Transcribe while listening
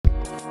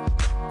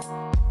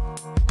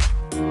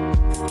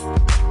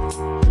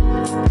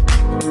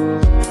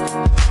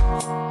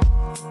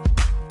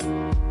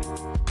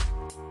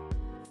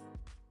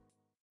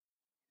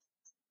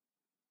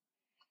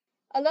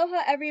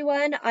Aloha,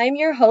 everyone. I'm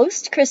your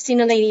host,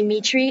 Christina Laney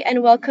Mitri,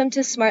 and welcome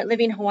to Smart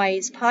Living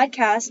Hawaii's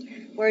podcast,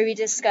 where we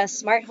discuss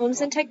smart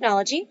homes and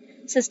technology,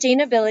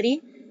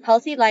 sustainability,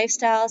 healthy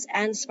lifestyles,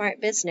 and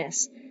smart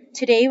business.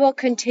 Today, we'll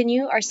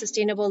continue our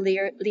Sustainable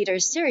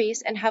Leaders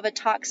series and have a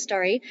talk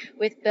story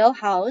with Bill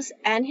Howes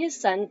and his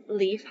son,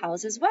 Leif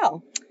Howes, as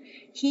well.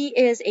 He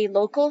is a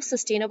local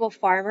sustainable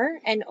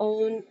farmer and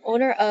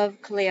owner of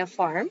Kalea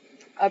Farm,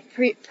 a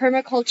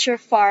permaculture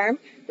farm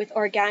with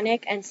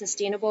organic and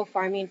sustainable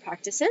farming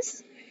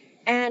practices.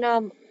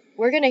 And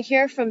we're going to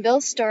hear from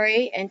Bill's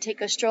story and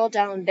take a stroll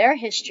down their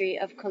history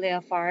of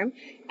Kalea Farm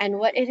and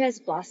what it has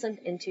blossomed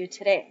into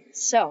today.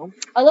 So,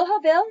 aloha,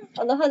 Bill.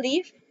 Aloha,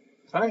 Leif.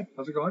 Hi,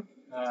 how's it going?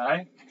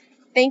 Hi.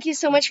 Thank you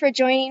so much for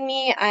joining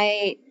me.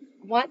 I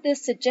want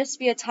this to just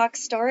be a talk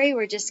story.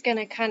 We're just going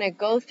to kind of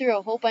go through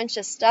a whole bunch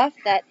of stuff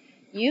that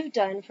you've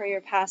done for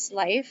your past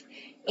life.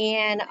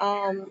 And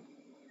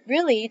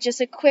really, just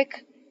a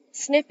quick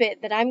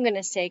snippet that I'm going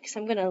to say, because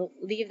I'm going to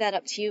leave that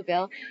up to you,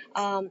 Bill.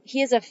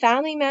 He is a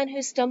family man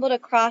who stumbled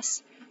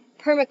across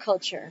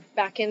permaculture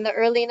back in the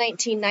early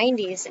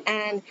 1990s.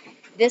 And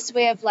this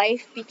way of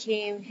life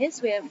became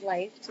his way of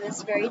life to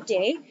this very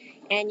day.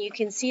 And you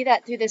can see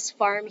that through this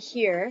farm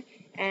here.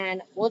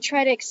 And we'll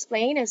try to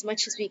explain as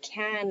much as we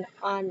can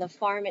on the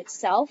farm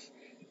itself,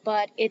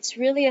 but it's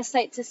really a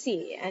sight to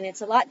see, and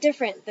it's a lot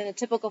different than the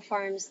typical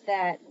farms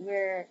that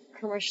we're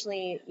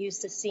commercially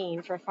used to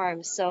seeing for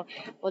farms. So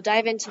we'll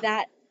dive into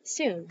that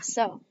soon.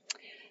 So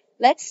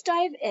let's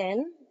dive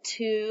in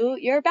to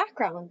your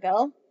background,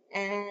 Bill,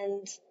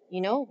 and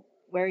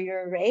where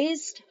you're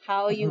raised,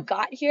 how you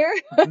got here,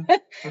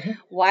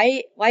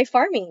 why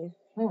farming?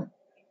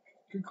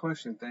 Good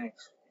question,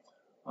 thanks.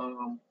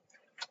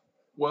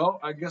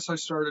 Well, I guess I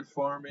started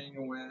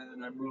farming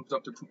when I moved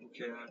up to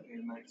Pupukea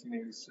in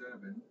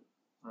 1987.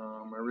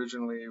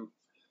 Originally,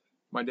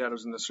 my dad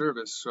was in the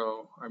service,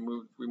 so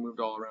we moved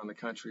all around the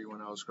country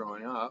when I was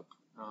growing up.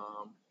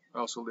 I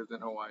also lived in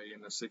Hawaii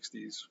in the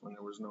 60s when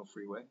there was no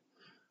freeway.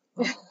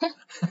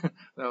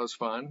 That was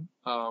fun.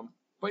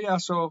 But yeah,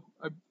 so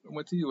I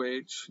went to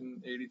UH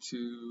in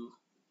 82,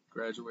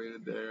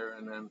 graduated there,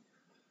 and then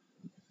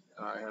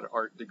I had an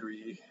art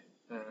degree,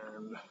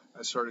 and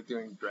I started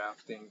doing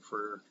drafting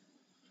for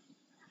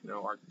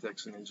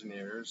architects and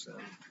engineers,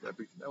 and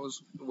that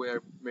was the way I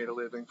made a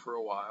living for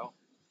a while.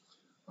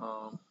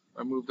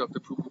 I moved up to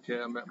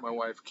Pupukea, met my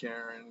wife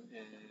Karen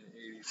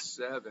in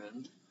 87,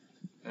 and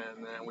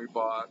then we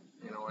bought,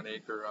 an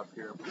acre up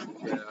here in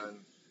Pupukea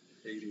in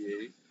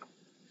 88.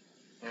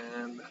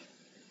 And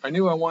I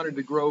knew I wanted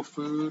to grow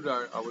food.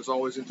 I was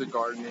always into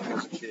gardening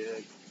as a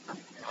kid.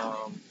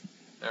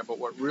 But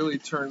what really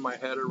turned my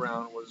head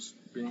around was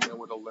being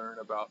able to learn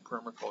about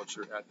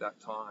permaculture at that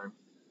time.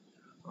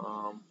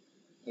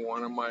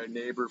 One of my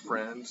neighbor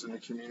friends in the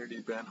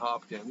community, Ben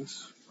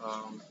Hopkins,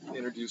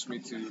 introduced me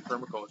to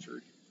permaculture,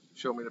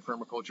 showed me the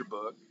permaculture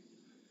book,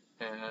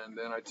 and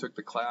then I took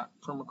the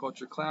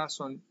permaculture class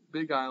on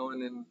Big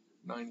Island in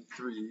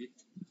 93,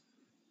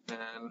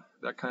 and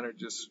that kind of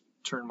just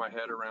turned my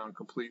head around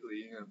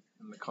completely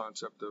in the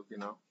concept of,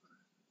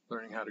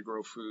 learning how to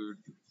grow food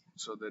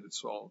so that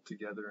it's all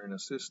together in a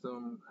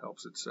system,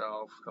 helps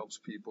itself, helps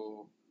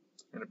people,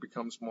 and it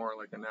becomes more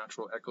like a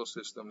natural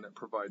ecosystem that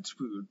provides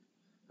food,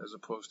 as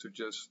opposed to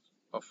just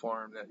a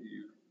farm that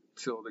you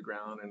till the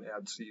ground and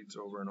add seeds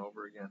over and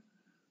over again.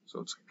 So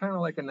it's kind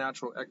of like a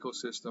natural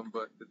ecosystem,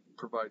 but it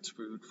provides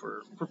food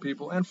for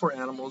people and for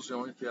animals,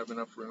 if you have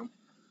enough room.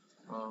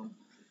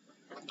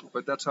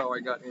 But that's how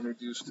I got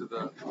introduced to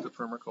the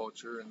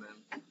permaculture, and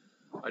then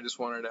I just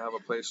wanted to have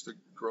a place to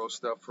grow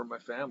stuff for my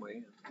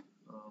family.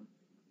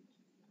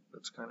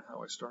 That's kind of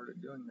how I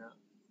started doing that.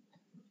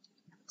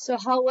 So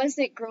how was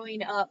it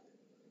growing up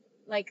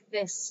like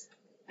this,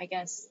 I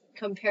guess,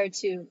 compared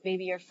to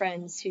maybe your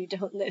friends who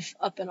don't live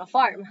up in a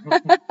farm?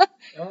 It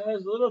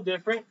was a little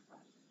different.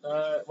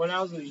 When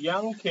I was a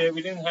young kid,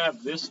 we didn't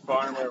have this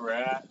farm where we're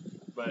at,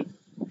 but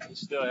we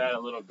still had a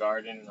little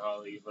garden in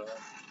Haleiwa.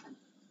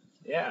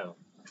 Yeah,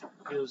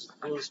 it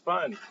was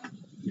fun.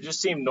 It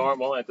just seemed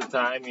normal at the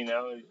time,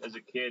 as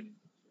a kid,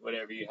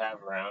 whatever you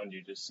have around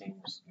you just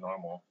seems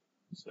normal.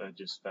 So it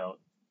just felt.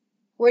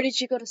 Where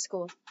did you go to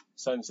school?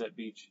 Sunset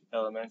Beach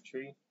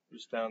Elementary,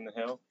 just down the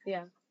hill.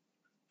 Yeah.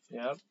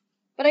 Yep.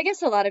 But I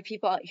guess a lot of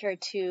people out here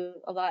too,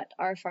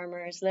 our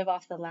farmers live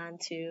off the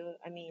land too.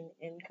 I mean,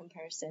 in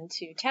comparison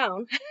to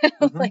town,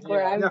 like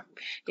where I'm.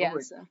 Yeah.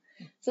 Totally. So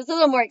it's a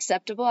little more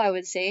acceptable, I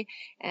would say.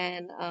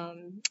 And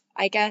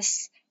I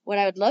guess what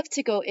I would love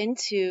to go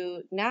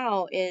into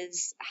now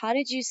is, how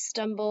did you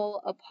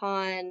stumble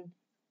upon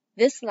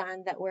this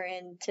land that we're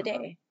in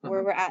today,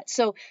 where we're at?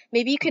 So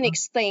maybe you can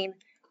explain.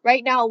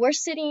 Right now, we're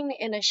sitting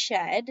in a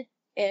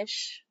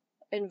shed-ish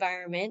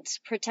environment,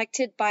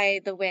 protected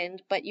by the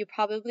wind, but you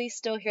probably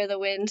still hear the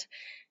wind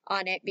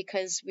on it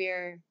because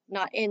we're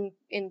not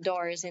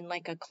indoors in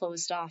like a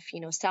closed off,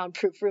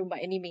 soundproof room by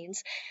any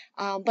means.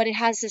 But it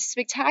has this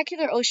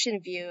spectacular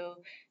ocean view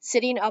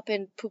sitting up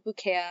in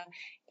Pupukea,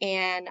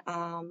 and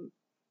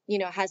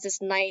has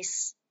this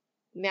nice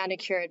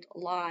manicured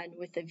lawn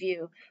with a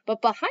view.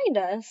 But behind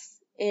us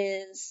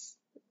is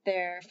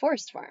their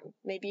forest farm.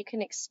 Maybe you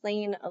can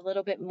explain a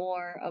little bit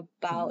more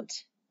about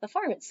the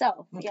farm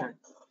itself. Okay.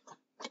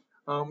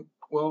 Yeah.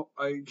 Well,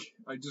 I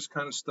just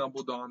kind of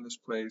stumbled on this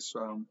place.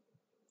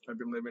 I've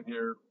been living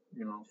here,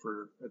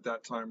 for at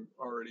that time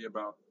already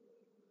about,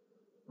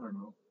 I don't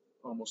know,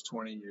 almost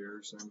 20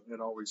 years, and had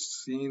always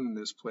seen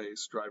this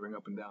place driving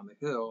up and down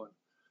the hill.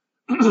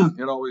 And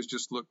it always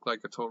just looked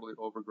like a totally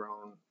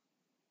overgrown,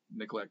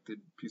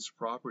 neglected piece of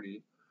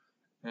property.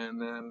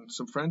 And then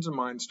some friends of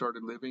mine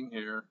started living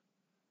here,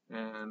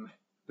 and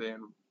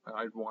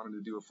I wanted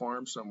to do a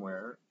farm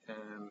somewhere,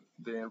 and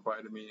they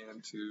invited me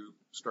in to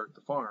start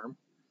the farm.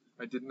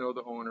 I didn't know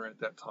the owner at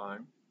that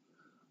time,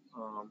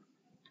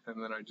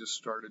 and then I just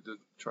started to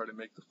try to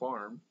make the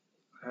farm.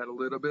 I had a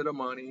little bit of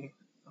money,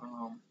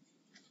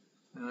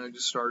 and I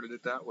just started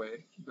it that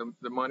way.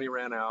 The money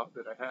ran out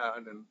that I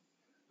had, and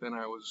then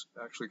I was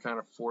actually kind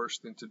of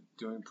forced into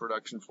doing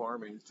production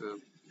farming to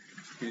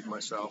feed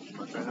myself and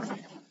my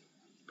family,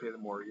 pay the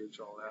mortgage,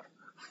 all that.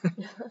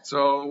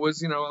 So it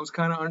was, I was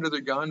kind of under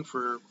the gun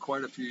for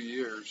quite a few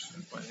years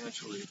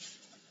financially,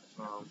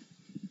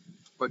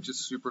 but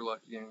just super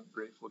lucky and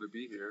grateful to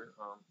be here.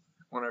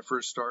 When I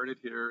first started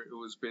here, it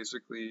was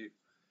basically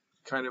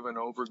kind of an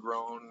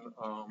overgrown,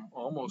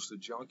 almost a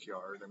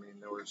junkyard. I mean,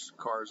 there was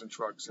cars and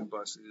trucks and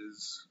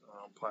buses,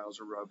 piles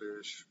of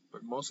rubbish,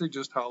 but mostly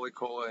just holly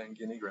cola and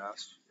guinea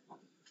grass.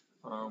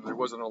 There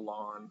wasn't a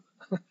lawn.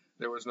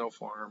 There was no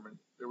farm, and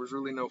there was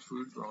really no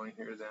food growing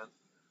here then.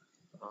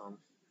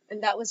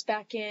 And that was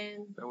back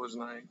in That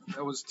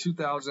was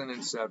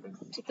 2007.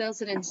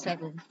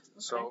 2007. Okay.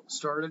 So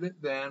started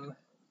it then,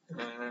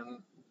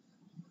 and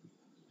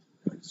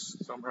I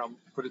just somehow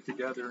put it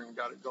together and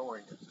got it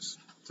going.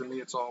 To me,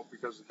 it's all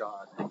because of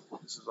God.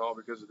 This is all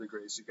because of the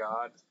grace of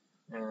God.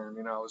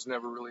 And, I was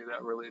never really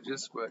that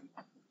religious, but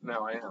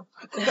now I am.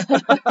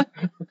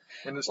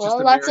 And it's just a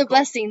lots miracle. of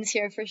blessings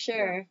here for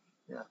sure.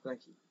 Yeah,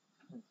 thank you.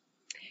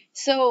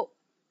 So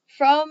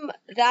from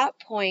that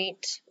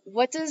point,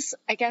 what does,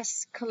 I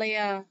guess,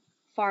 Kalea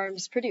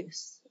Farms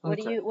produce? What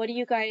do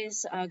you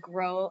guys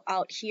grow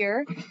out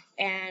here,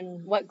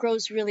 and what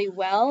grows really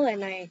well?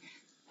 And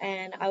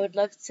I would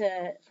love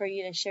for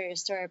you to share your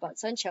story about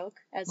Sunchoke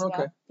as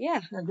well.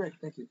 Yeah, great,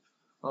 thank you.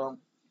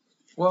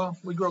 Well,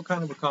 we grow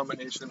kind of a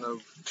combination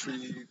of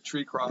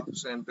tree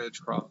crops and veg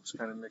crops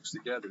kind of mixed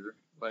together.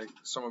 Like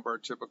some of our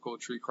typical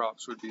tree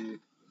crops would be,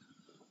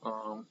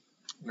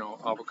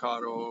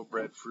 avocado,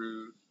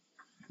 breadfruit,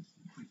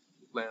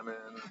 lemon,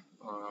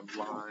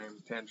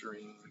 lime,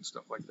 tangerine,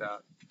 stuff like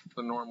that.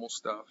 The normal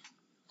stuff.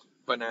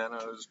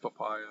 Bananas,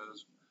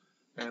 papayas,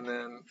 and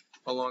then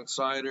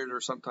alongside it,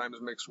 or sometimes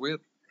mixed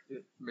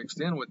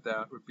in with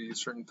that, would be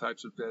certain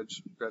types of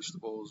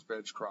vegetables,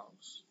 veg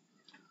crops.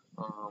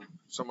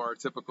 Some of our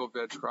typical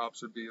veg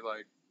crops would be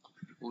like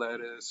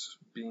lettuce,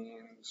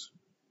 beans,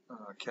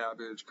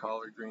 cabbage,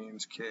 collard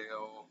greens,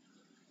 kale,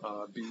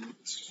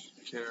 beets,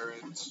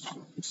 carrots,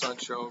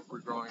 sunchoke we're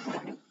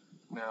growing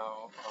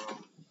now,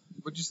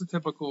 but just the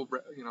typical,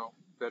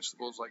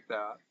 vegetables like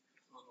that.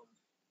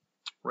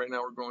 Right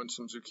now we're growing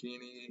some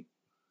zucchini,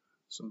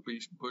 some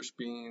bush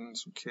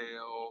beans, some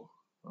kale.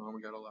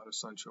 We got a lot of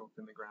sunchoke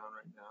in the ground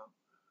right now.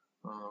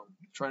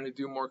 Trying to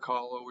do more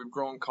kalo. We've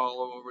grown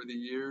kalo over the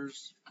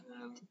years,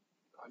 and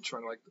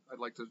I'd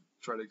like to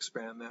try to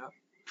expand that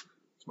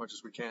as much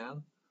as we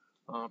can.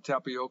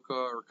 Tapioca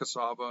or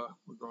cassava,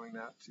 we're growing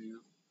that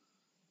too.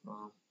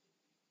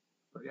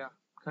 But yeah,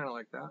 kind of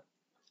like that.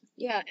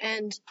 Yeah,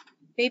 and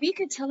maybe you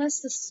could tell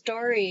us the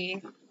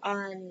story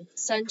on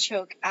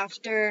Sunchoke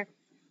after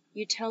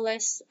you tell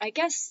us, I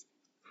guess,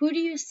 who do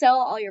you sell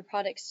all your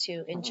products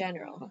to in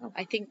general?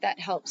 I think that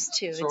helps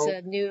too. So, it's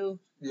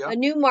a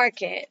new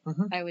market,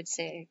 I would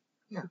say.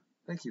 Yeah,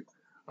 thank you.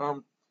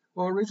 Well,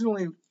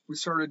 originally we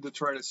started to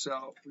try to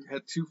sell. We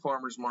had 2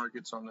 farmers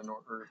markets on the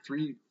or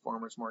 3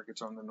 farmers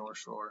markets on the North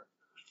Shore,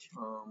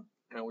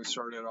 and we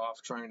started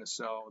off trying to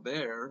sell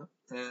there,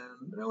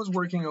 and it was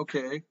working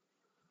okay.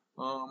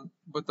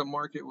 But the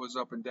market was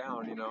up and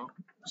down.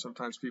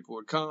 Sometimes people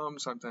would come,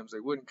 sometimes they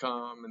wouldn't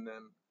come, and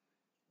then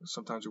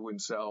sometimes we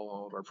wouldn't sell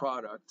all of our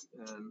product.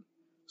 And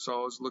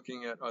so I was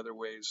looking at other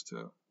ways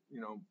to,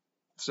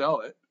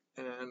 sell it.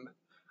 And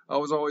I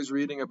was always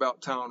reading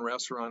about Town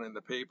Restaurant in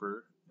the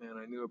paper, and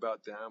I knew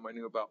about them. I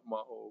knew about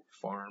Ma'o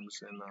Farms,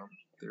 and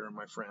they were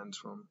my friends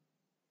from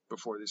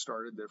before they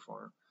started their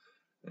farm.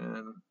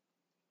 And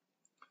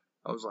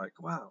I was like,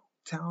 wow,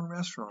 Town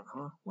Restaurant,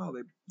 huh? Wow,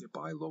 they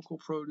buy local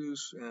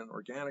produce and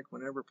organic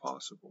whenever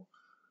possible.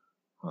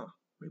 Huh,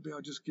 maybe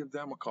I'll just give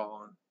them a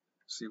call and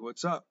see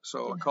what's up.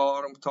 So I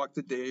called him, talked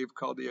to Dave,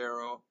 called the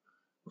Arrow.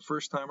 The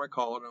first time I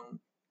called him,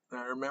 and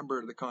I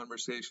remember the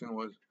conversation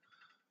was,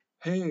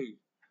 hey,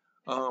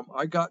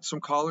 I got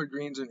some collard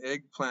greens and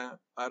eggplant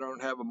I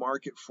don't have a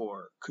market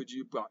for. Could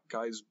you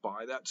guys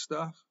buy that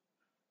stuff?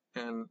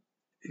 And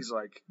he's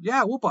like,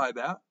 yeah, we'll buy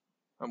that.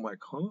 I'm like,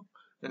 huh?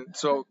 And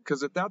so,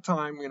 because at that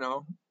time,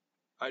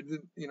 I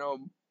didn't,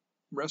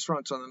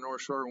 restaurants on the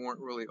North Shore weren't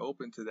really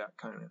open to that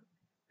kind of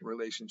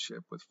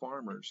relationship with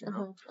farmers, you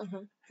know.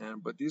 Uh-huh.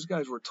 But these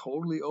guys were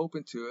totally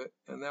open to it,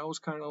 and that was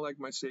kind of like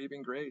my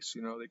saving grace,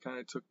 you know. They kind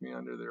of took me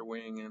under their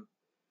wing and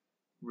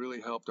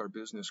really helped our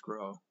business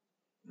grow.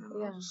 And I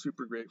Yeah. was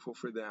super grateful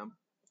for them.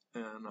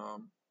 And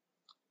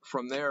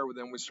from there,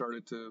 then we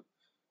started to,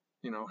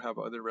 you know, have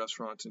other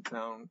restaurants in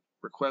town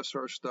request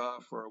our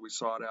stuff, or we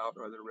sought out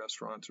other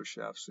restaurants or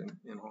chefs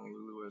in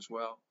Honolulu as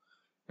well.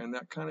 And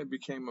that kind of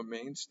became a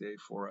mainstay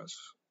for us,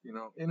 you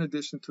know, in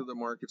addition to the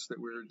markets that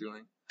we were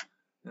doing.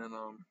 And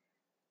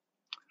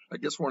I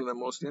guess one of the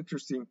most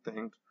interesting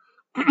things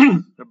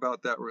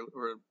about that,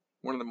 or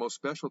one of the most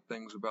special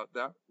things about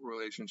that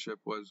relationship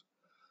was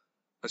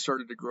I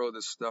started to grow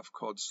this stuff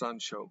called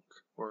sunchoke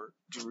or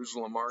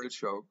Jerusalem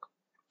artichoke.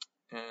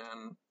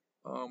 And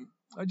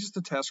I just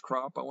a test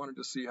crop. I wanted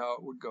to see how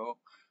it would go.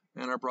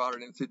 And I brought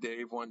it into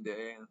Dave one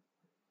day,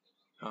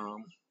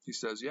 and he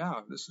says,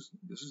 "Yeah, this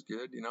is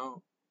good. You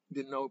know,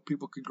 didn't know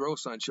people could grow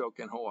sunchoke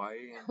in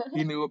Hawaii." And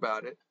he knew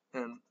about it,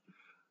 and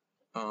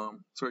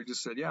so he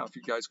just said, "Yeah, if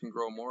you guys can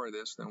grow more of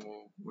this, then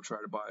we'll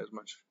try to buy as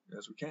much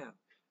as we can."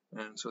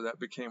 And so that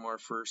became our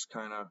first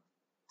kind of,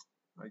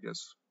 I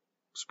guess,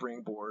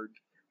 springboard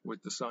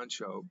with the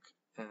sunchoke.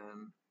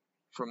 And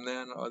from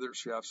then, other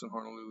chefs in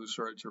Honolulu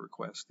started to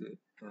request it,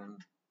 and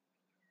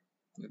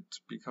it's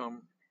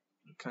become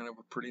kind of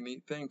a pretty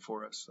neat thing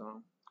for us.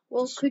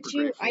 Well, could super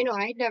you? grateful. I know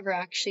I'd never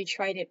actually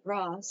tried it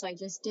raw, so I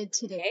just did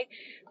today.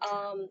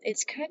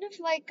 It's kind of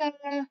like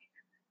a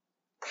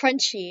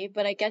crunchy,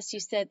 but I guess you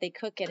said they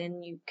cook it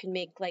and you can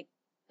make like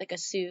a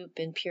soup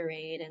and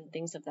pureed and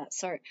things of that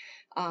sort.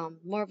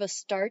 More of a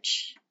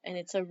starch, and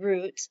it's a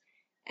root.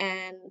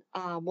 And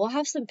we'll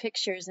have some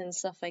pictures and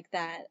stuff like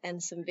that,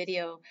 and some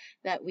video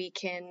that we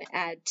can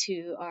add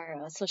to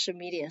our social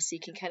media, so you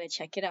can kind of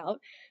check it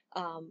out.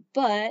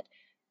 But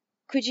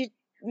could you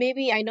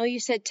maybe, I know you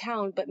said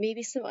town, but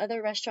maybe some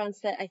other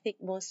restaurants that I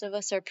think most of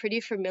us are pretty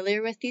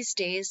familiar with these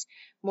days,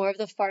 more of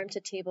the farm to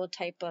table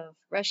type of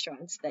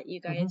restaurants that you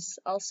guys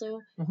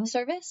also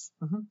service?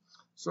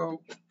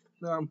 So,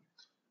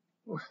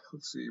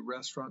 let's see,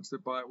 restaurants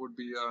that buy it would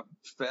be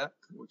Fett,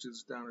 which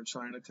is down in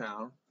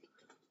Chinatown.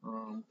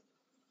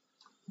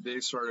 They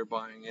started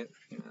buying it,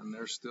 and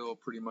they're still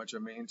pretty much a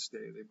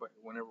mainstay. They buy,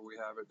 whenever we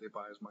have it, they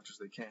buy as much as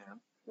they can.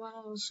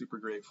 Wow. Super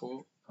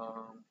grateful.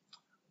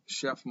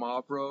 Chef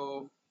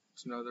Mavro,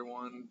 it's another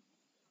one.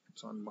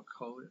 It's on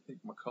McCully, I think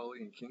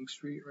McCully and King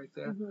Street right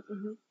there.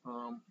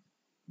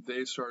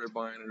 They started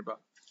buying it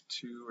about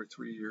 2 or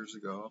 3 years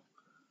ago.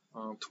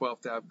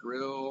 12th Ave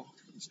Grill,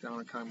 it's down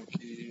in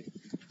Kaimuki.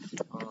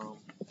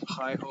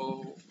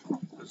 Hi-Ho,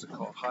 what's it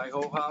called?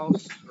 Hi-Ho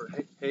House or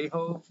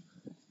Hey-Ho.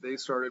 They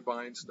started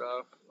buying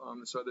stuff.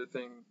 This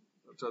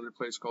other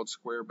place called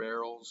Square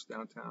Barrels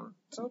downtown.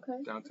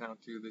 Downtown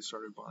too. They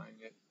started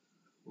buying it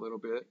a little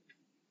bit.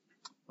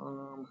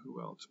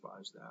 Who else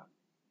buys that?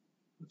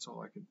 That's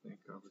all I can think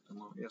of at the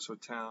moment. Yeah, so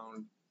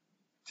Town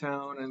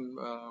and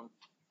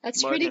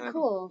That's Mud pretty Hen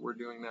cool. were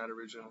doing that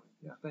originally.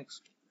 Yeah,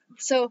 thanks.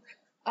 So,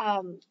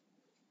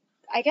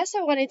 I guess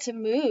I wanted to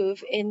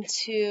move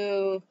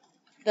into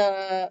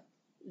the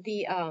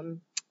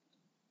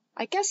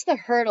I guess the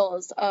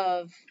hurdles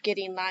of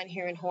getting land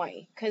here in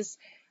Hawaii, because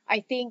I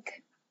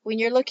think when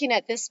you're looking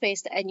at this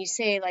space and you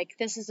say like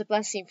this is a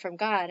blessing from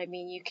God, I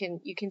mean you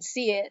can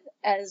see it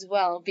as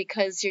well,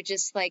 because you're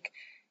just like,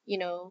 you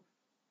know,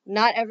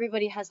 not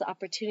everybody has the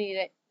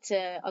opportunity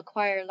to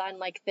acquire land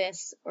like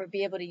this or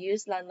be able to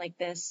use land like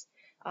this,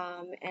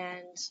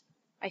 and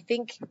I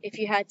think if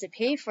you had to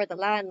pay for the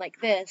land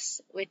like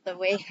this with the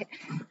way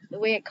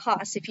it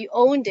costs, if you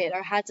owned it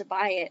or had to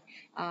buy it,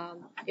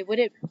 it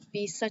wouldn't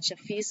be such a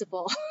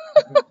feasible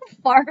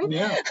farm.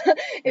 Yeah.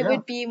 It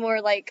would be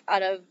more like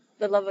out of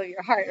the love of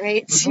your heart,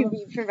 right? To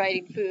be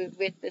providing food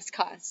with this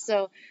cost.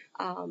 So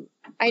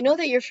I know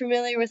that you're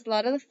familiar with a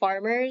lot of the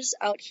farmers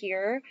out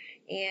here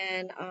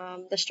and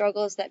the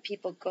struggles that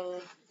people go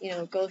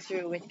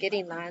through with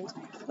getting land.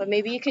 But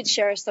maybe you could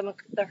share some of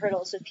the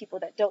hurdles with people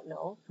that don't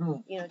know,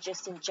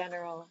 just in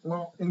general.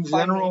 Well, in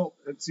general,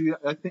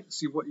 I think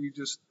what you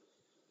just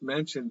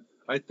mentioned,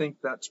 I think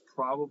that's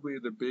probably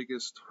the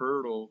biggest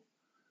hurdle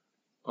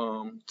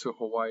to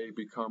Hawaii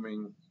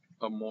becoming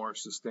a more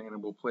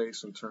sustainable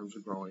place in terms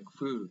of growing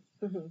food.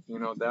 You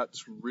know,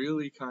 that's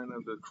really kind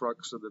of the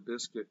crux of the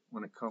biscuit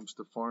when it comes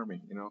to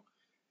farming. You know,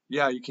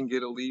 yeah, you can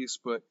get a lease,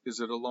 but is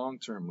it a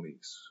long-term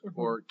lease?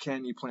 Or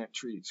can you plant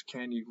trees?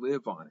 Can you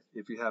live on it?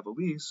 If you have a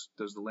lease,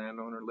 does the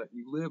landowner let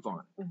you live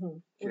on it?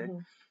 Okay,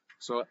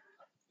 so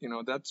you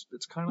know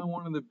it's kind of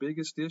one of the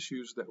biggest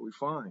issues that we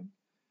find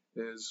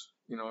is,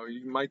 you know,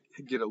 you might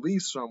get a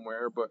lease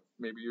somewhere, but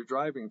maybe you're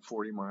driving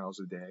 40 miles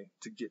a day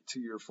to get to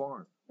your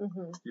farm.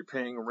 You're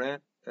paying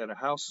rent at a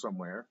house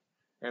somewhere,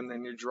 and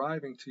then you're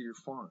driving to your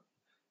farm.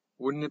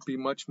 Wouldn't it be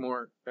much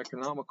more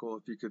economical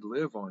if you could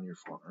live on your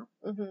farm?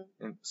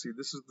 And see,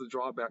 this is the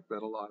drawback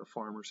that a lot of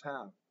farmers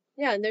have.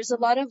 Yeah, and there's a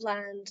lot of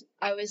land.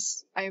 I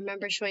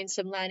remember showing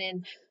some land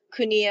in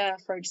Kunia,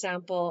 for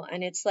example,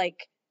 and it's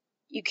like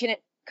you can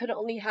could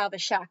only have a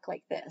shack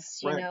like this,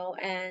 you Right. know,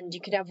 and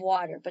you could have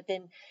water, but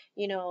then,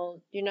 you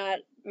know, you're not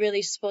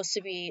really supposed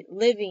to be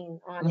living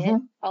on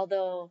it,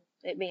 although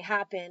it may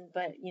happen,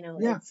 but you know,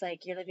 Yeah. it's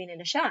like you're living in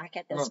a shack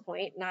at this Oh.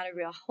 point, not a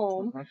real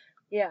home. Mhm.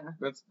 Yeah.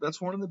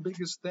 That's one of the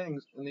biggest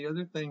things. And the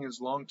other thing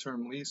is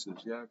long-term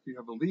leases. Yeah, if you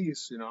have a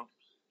lease, you know,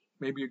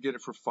 maybe you get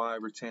it for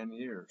 5 or 10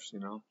 years, you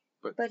know.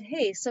 But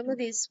hey, some of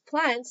these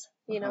plants,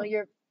 you know,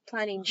 you're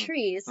planting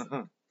trees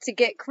Uh-huh. to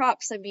get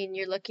crops. I mean,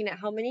 you're looking at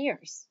how many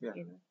years? Yeah.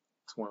 You know?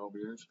 12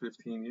 years,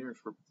 15 years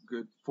for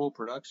good full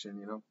production,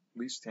 you know, at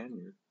least 10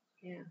 years.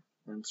 Yeah.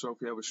 And so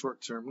if you have a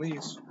short-term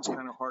lease, it's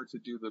kind of hard to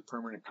do the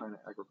permanent kind of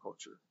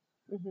agriculture.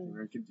 Mm-hmm. You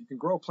know, you can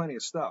grow plenty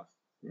of stuff,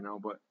 you know,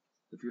 but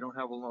if you don't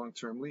have a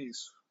long-term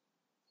lease,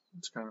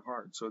 it's kind of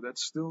hard. So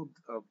that's still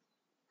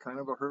kind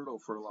of a hurdle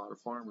for a lot of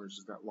farmers,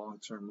 is that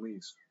long-term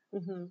lease.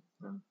 Mm-hmm.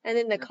 Yeah. And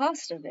then the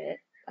cost of it,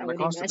 I And the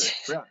would cost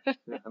imagine. of it,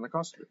 yeah. And the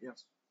cost of it,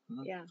 yes.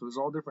 Mhm. Yeah. So there's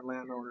all different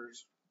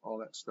landowners, all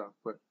that stuff.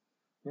 But,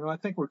 you know, I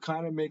think we're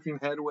kind of making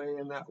headway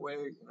in that way.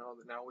 You know,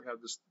 now we have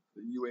this,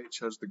 the UH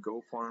has the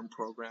Go Farm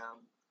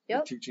program. They're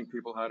Yep. teaching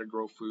people how to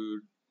grow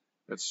food.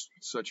 That's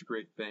such a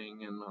great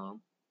thing. And,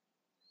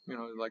 you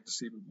know, I'd like to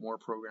see more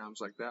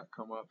programs like that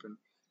come up, and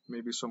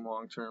maybe some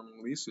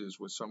long-term leases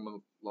with some of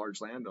the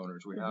large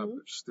landowners we have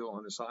that's still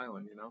on this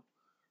island, you know.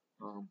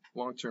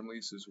 Long-term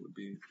leases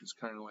is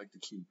kind of like the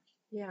key.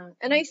 Yeah.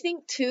 And I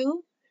think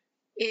too,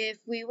 if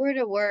we were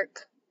to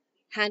work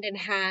hand in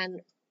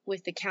hand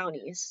with the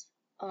counties,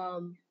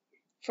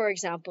 for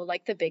example,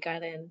 like the Big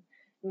Island,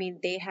 I mean,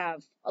 they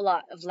have a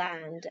lot of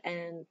land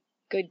and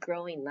good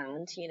growing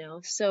land, you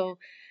know. So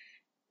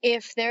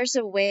if there's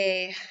a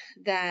way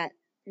that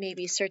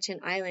maybe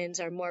certain islands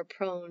are more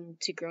prone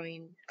to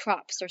growing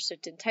crops or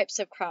certain types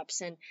of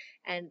crops,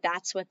 and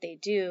that's what they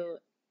do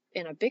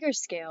in a bigger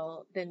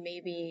scale, then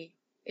maybe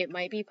it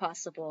might be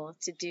possible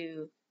to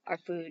do our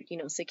food, you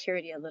know,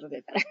 security a little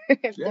bit better.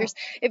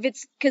 If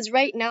it's because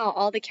right now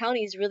all the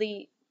counties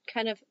really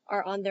kind of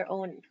are on their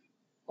own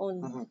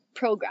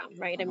program,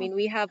 right? I mean,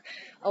 we have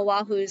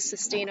Oahu's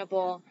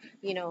sustainable,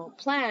 you know,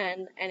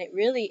 plan, and it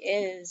really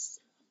is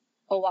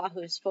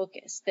Oahu's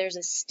focus. There's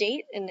a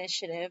state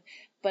initiative,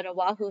 but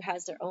Oahu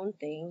has their own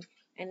thing,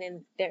 and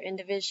then their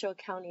individual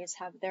counties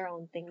have their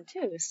own thing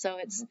too. So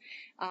it's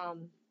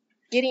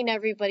getting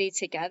everybody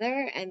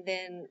together, and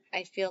then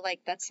I feel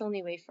like that's the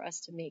only way for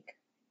us to make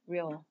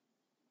real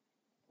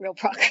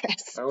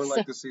progress. I would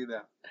like to see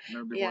that. That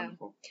would be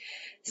wonderful.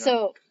 Yeah.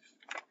 So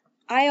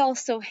I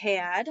also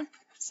had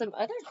some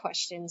other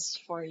questions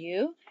for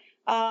you.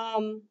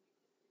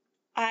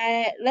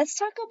 Let's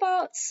talk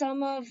about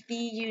some of the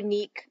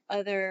unique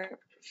other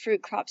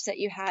fruit crops that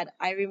you had.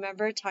 I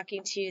remember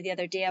talking to you the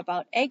other day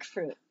about egg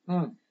fruit.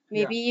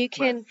 Maybe you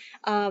can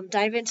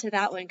dive into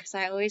that one, because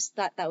I always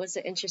thought that was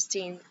an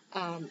interesting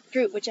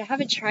fruit, which I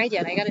haven't tried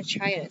yet. I got to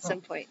try it at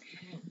some point.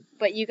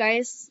 But you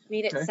guys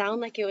made it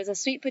sound like it was a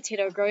sweet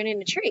potato growing in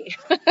a tree.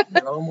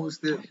 It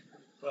almost did.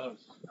 Close.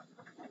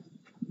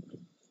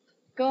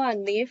 Go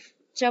on, Leaf.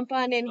 Jump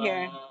on in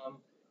here.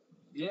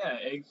 Yeah,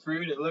 egg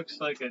fruit. It looks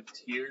like a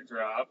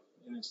teardrop,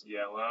 and it's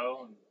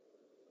yellow. And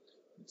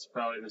it's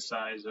probably the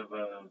size of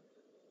a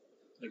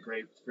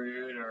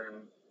grapefruit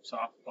or a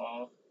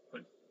softball,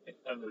 but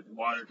of a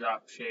water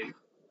drop shape.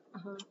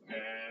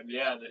 And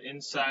yeah, the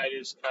inside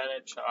is kind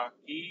of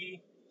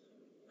chalky,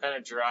 kind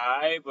of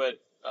dry, but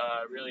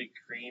really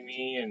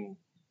creamy, and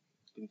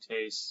can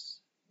taste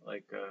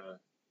like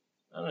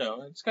I don't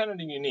know. It's kind of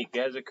unique.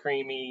 It has a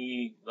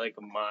creamy, like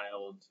a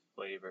mild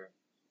flavor.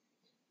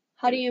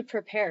 How do you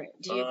prepare it?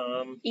 Do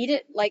you eat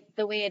it like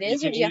the way it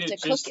is, or do you have to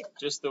cook it?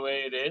 Just the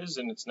way it is,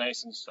 and it's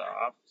nice and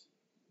soft.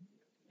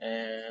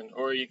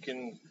 Or you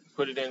can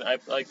put it in. I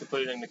like to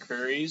put it in the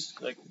curries,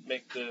 like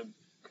make the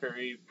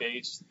curry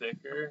base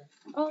thicker,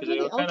 because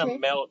it'll kind of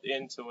melt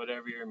into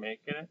whatever you're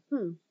making it.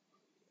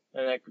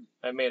 And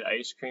I made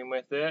ice cream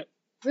with it.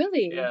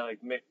 Really? Yeah, like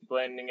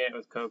blending it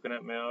with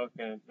coconut milk,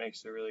 and it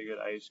makes a really good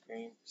ice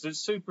cream. So it's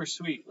super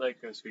sweet, like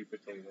a sweet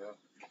potato.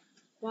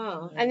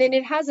 Wow. And then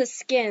it has a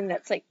skin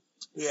that's like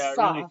soft.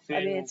 Really thin.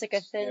 I mean, it's like a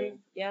thin,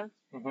 yeah.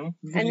 And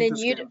then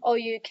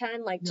you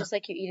can, like, just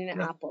like you eat an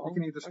apple you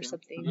can eat the skin. or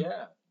something.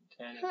 Yeah,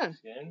 can eat the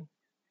skin.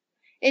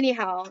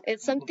 Anyhow,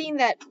 it's something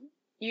that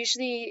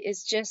usually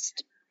is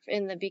just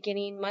in the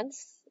beginning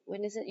months.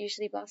 When does it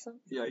usually blossom?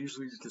 Yeah,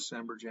 usually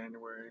December,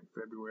 January,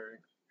 February.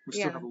 We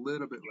still have a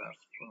little bit left.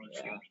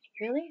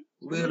 Really?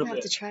 Little I have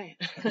bit. to try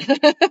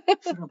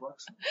it.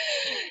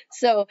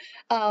 So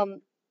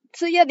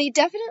yeah, they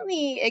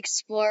definitely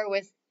explore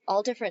with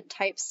all different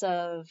types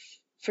of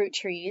fruit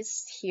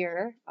trees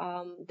here.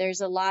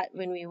 There's a lot.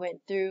 When we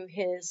went through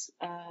his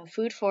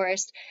food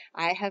forest,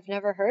 I have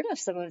never heard of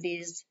some of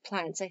these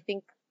plants. I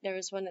think there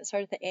was one that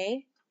started with the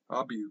A.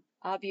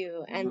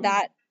 Abu. And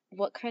that,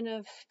 what kind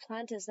of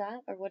plant is that,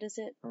 or what is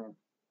it?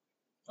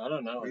 I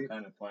don't know what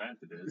kind of plant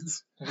it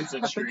is. It's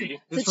a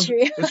tree. It's a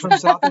tree. It's from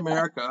South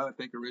America, I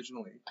think,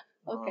 originally.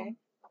 Okay.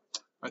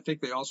 I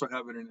think they also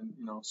have it in,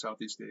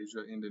 Southeast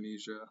Asia,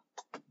 Indonesia,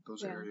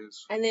 those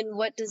areas. And then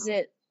what does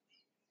it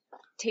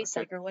taste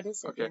Okay. like, or what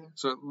is it? Okay,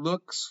 so it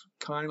looks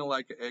kind of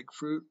like egg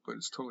fruit, but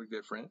it's totally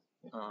different.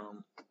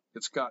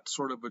 It's got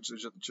sort of a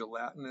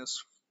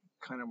gelatinous,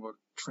 kind of a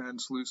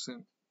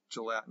translucent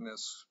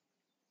gelatinous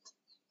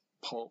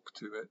pulp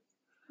to it.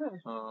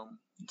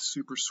 It's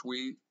super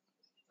sweet,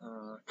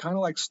 kind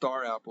of like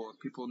star apple. If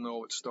people know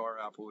what star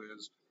apple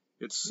is,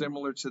 it's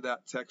similar to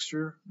that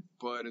texture,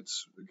 but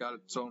it's got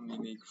its own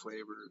unique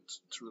flavor.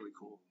 It's really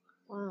cool.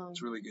 Wow.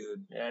 It's really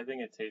good. Yeah, I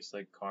think it tastes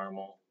like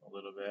caramel a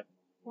little bit.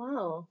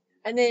 Wow.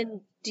 And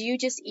then do you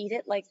just eat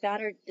it like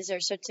that, or is there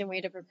a certain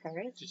way to prepare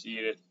it? Just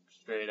eat it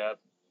straight up.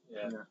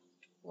 Yeah.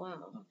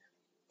 Wow.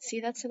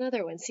 See, that's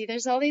another one. See,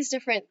 there's all these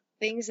different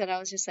things that I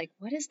was just like,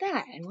 what is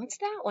that? And what's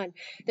that one?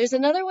 There's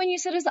another one you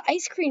said is the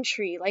ice cream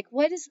tree. Like,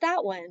 what is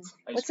that one?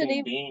 What's the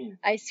name? Bean.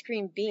 Ice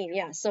cream bean.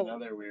 Yeah. So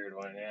Another weird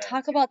one. Yeah.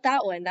 talk about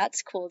that one.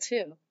 That's cool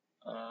too.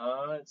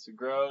 It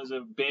grows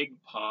a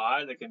big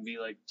pod that can be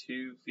like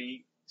 2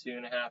 feet,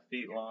 2.5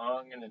 feet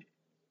long, and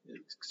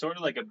it's sort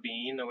of like a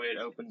bean the way it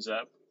opens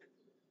up.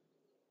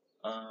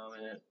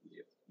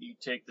 You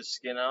take the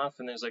skin off,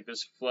 and there's like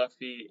this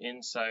fluffy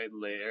inside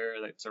layer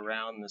that's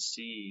around the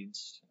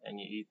seeds, and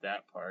you eat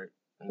that part.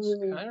 And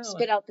it's kinda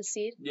Spit out the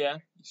seed. Yeah,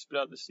 you spit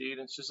out the seed.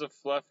 And it's just a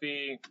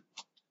fluffy,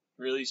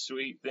 really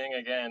sweet thing.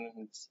 Again,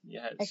 it's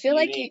I feel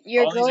like unique.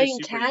 you're All these are growing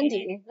super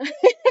candy.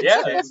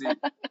 Yeah, Candy. It's like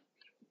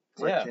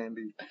Yeah.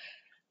 candy.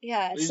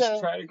 Yeah. we just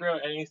try to grow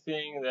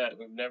anything that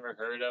we've never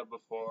heard of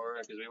before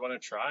because we want to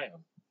try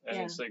them. And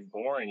Yeah. it's like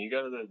boring. You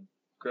go to the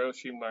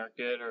grocery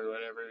market or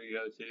whatever you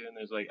go to, and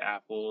there's like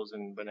apples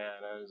and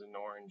bananas and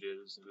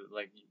oranges.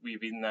 Like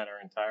we've eaten that our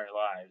entire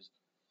lives.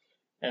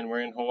 And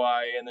we're in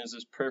Hawaii, and there's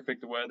this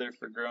perfect weather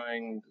for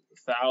growing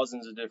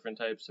thousands of different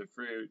types of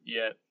fruit,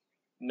 yet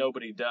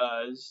nobody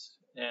does.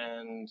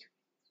 And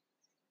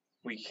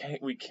we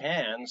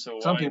can, so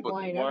Some people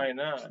do. why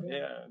not?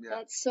 Yeah.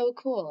 That's so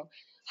cool.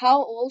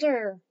 How old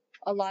are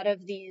a lot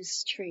of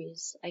these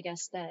trees, I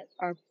guess, that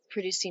are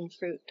producing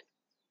fruit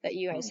that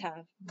you guys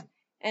have?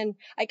 And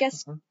I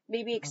guess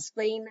maybe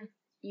explain,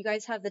 you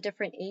guys have the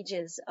different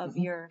ages of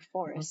your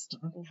forest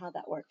and how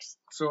that works.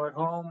 So at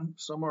home,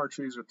 some of our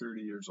trees are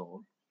 30 years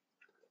old,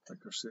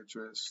 like our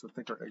citrus. I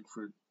think our egg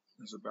fruit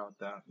is about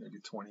that, maybe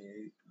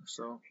 28 or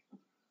so.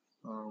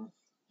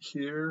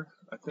 Here,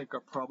 I think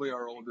probably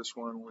our oldest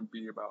one would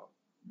be about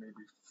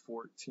maybe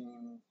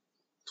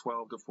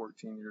 12 to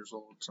 14 years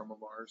old, some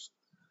of ours.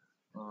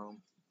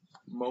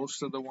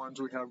 Most of the ones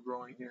we have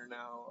growing here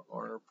now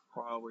are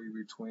probably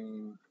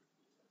between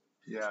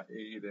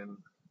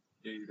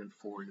 8 and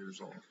 4 years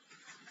old.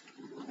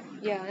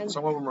 Yeah, and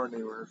Some of them are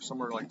newer.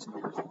 Some are like 2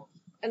 years old.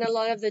 a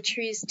lot of the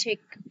trees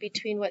take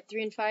between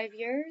 3 and 5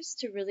 years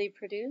to really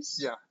produce?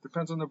 Yeah,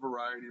 depends on the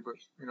variety, but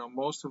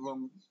most of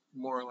them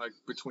more like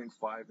between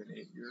 5 and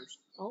 8 years.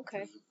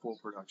 Okay. Full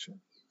production.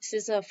 This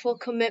is a full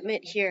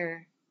commitment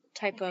here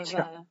type of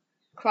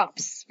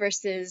crops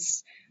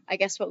versus, I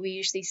guess, what we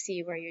usually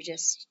see where you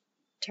just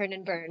turn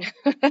and burn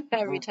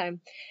every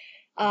time.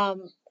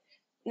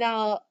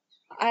 Now,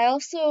 I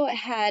also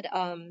had,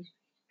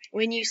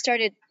 when you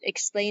started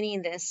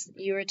explaining this,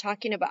 you were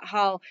talking about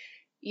how,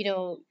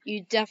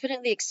 you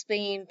definitely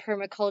explain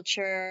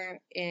permaculture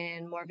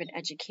in more of an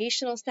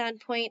educational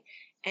standpoint.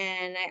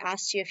 And I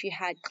asked you if you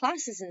had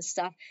classes and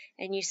stuff,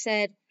 and you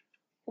said,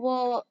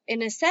 well,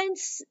 in a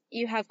sense,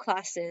 you have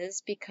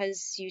classes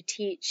because you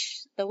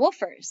teach the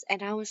woofers.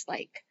 And I was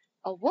like,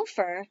 a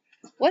woofer?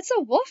 What's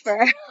a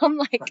woofer? I'm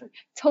like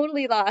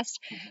totally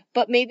lost.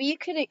 But maybe you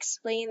could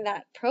explain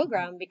that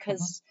program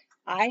because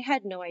I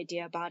had no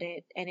idea about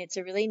it. And it's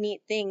a really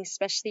neat thing,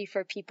 especially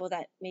for people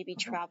that maybe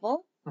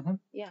travel.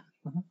 Yeah.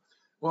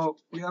 Well,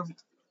 we have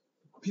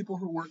people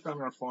who work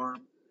on our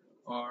farm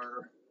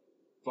are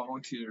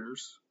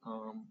volunteers,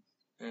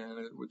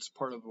 and it's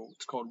part of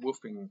it's called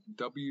WWOOF,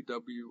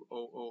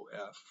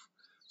 WWOOF.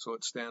 So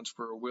it stands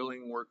for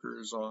Willing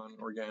Workers on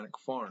Organic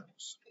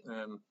Farms.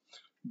 And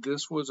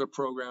this was a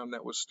program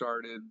that was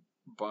started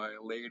by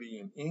a lady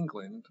in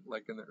England,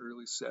 like in the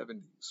early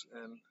 70s.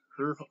 And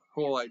her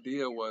whole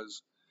idea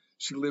was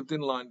she lived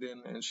in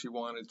London and she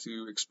wanted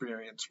to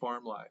experience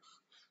farm life.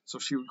 So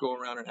she would go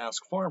around and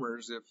ask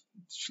farmers if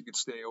she could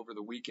stay over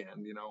the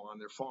weekend, on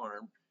their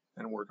farm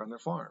and work on their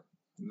farm.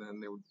 And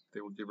then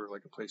they would give her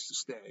like a place to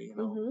stay,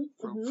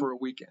 for a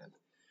weekend.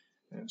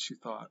 And she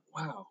thought,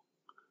 wow,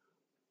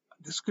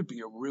 this could be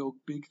a real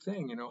big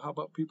thing. How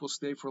about people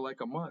stay for like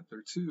a month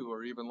or 2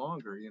 or even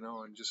longer,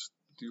 and just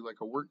do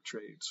like a work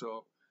trade.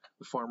 So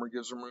the farmer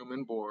gives them room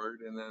and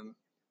board, and then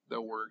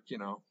they'll work,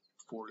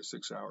 4 to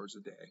 6 hours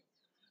a day.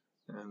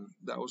 And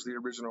that was the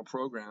original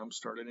program,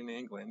 started in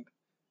England.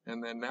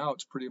 And then now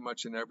it's pretty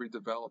much in every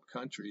developed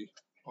country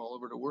all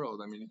over the world.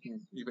 I mean, you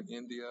can even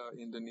India,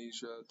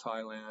 Indonesia,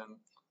 Thailand,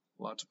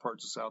 lots of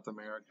parts of South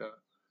America,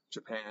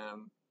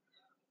 Japan.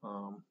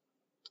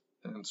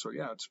 And so,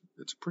 yeah,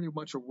 it's pretty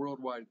much a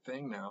worldwide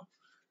thing now.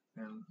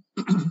 And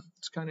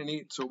it's kind of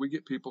neat. So we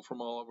get people from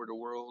all over the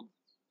world,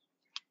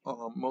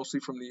 mostly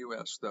from the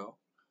U.S., though.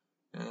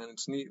 And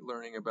it's neat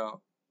learning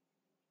about,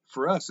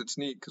 for us, it's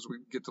neat because we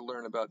get to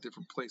learn about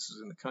different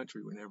places in the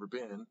country we've never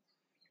been.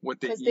 what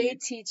they Because they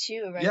eat. teach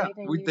you, right? Yeah,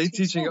 And you they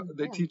teach them.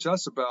 they Yeah. teach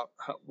us about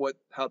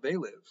how they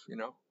live, you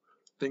know,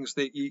 things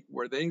they eat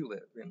where they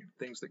live, and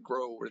things that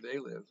grow where they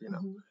live, you know,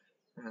 Mhm.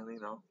 and you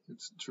know,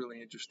 it's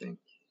really interesting.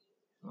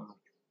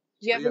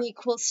 Do you have But any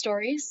cool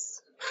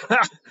stories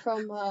yeah.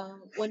 from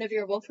one of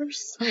your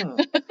wolfers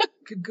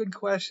Good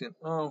question.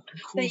 Oh,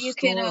 cool that you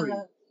can story.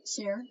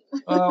 share?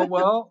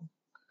 Well,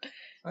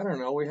 I don't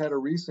know. We had a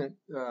recent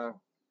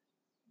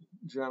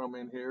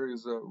gentleman here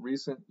who's a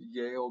recent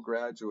Yale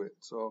graduate,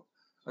 so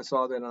I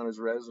saw that on his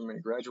resume.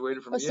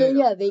 Graduated from Oh, so Yale.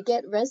 yeah, they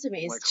get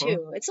resumes Like, huh?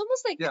 too. It's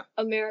almost like Yeah.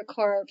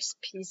 AmeriCorps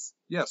Peace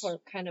Yes. Corps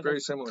kind of Very a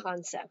similar.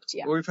 concept.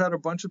 Yeah. Well, we've had a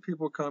bunch of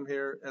people come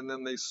here and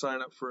then they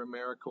sign up for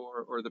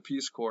AmeriCorps or the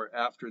Peace Corps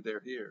after they're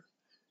here,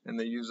 and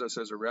they use us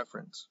as a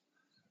reference.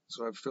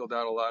 So I've filled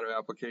out a lot of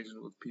applications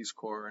with Peace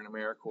Corps and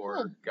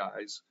AmeriCorps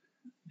guys,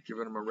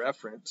 giving them a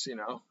reference, you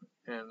know,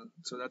 and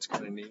so that's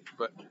kind of neat.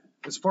 But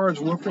as far as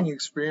woofing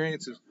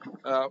experiences,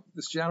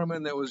 this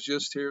gentleman that was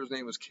just here, his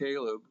name was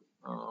Caleb.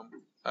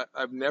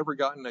 I've never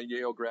gotten a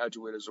Yale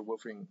graduate as a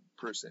woofing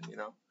person, you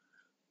know.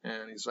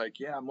 And he's like,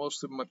 yeah,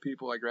 most of my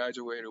people I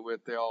graduated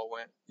with, they all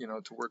went, you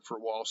know, to work for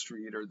Wall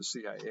Street or the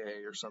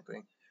CIA or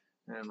something.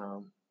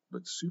 And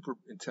but super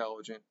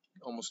intelligent,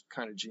 almost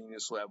kind of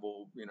genius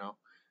level, you know.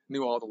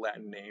 Knew all the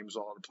Latin names,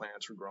 all the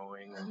plants were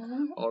growing,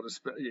 and all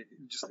this,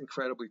 just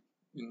incredibly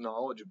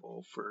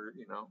knowledgeable for,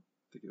 you know,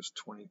 I think he was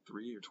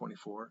 23 or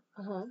 24.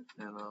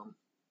 And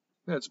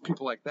yeah, it's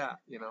people like that,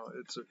 you know.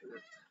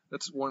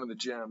 That's one of the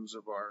gems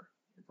of our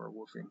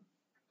woofing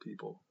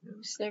people.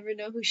 And Just never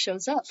know who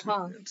shows up,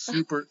 huh?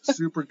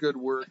 super good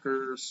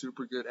worker,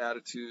 super good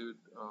attitude.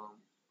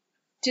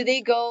 Do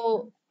they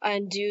go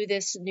and do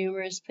this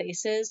numerous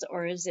places,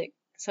 or is it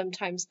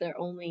sometimes they're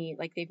only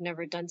like they've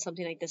never done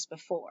something like this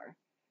before?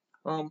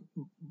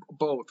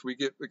 Both. We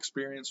get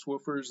experienced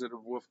woofers that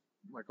have woofed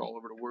like all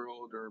over the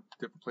world or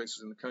different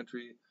places in the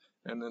country,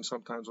 and then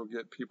sometimes we'll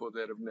get people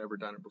that have never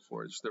done it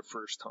before. It's their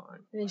first time.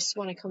 They just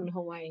want to come to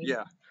Hawaii.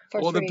 Yeah.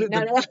 For Well, free.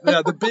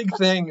 the big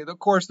thing, of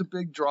course, the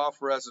big draw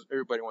for us is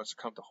everybody wants to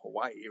come to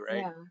Hawaii,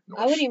 right? Yeah.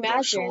 I would North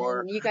imagine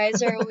Shore. you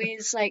guys are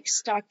always like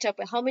stocked up.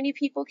 How many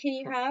people can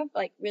you have?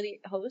 Like really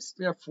host?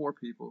 We have 4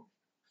 people,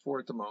 4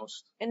 at the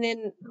most. And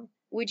then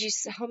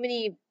how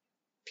many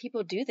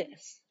people do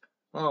this?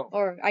 Oh,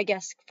 or I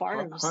guess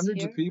farms.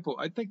 Hundreds here? of people.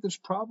 I think there's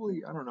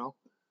probably, I don't know,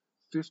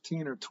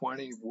 15 or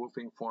 20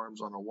 woofing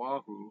farms on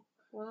Oahu.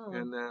 Wow.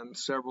 And then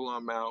several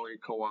on Maui,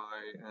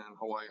 Kauai, and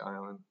Hawaii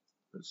Island.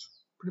 There's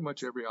pretty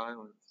much every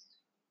island.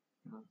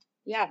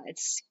 Yeah,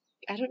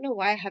 I don't know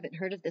why I haven't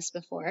heard of this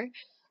before,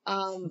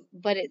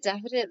 but it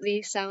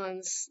definitely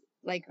sounds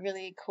like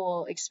really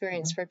cool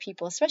experience for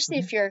people, especially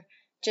if you're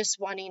just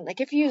wanting,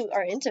 like if you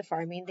are into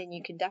farming, then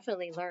you can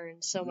definitely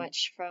learn so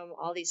much from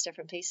all these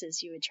different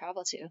places you would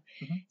travel to.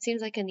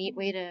 Seems like a neat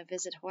way to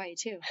visit Hawaii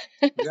too.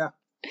 Yeah.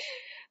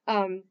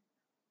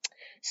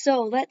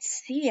 So let's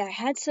see, I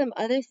had some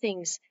other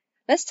things.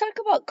 Let's talk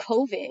about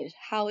COVID,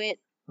 how it,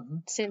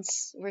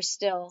 since we're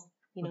still,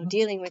 you know,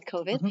 dealing with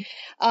COVID,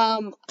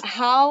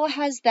 how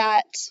has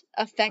that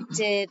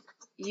affected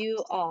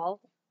you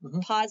all?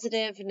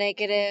 Positive,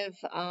 negative,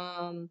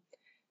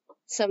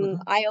 some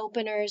eye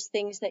openers,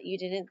 things that you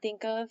didn't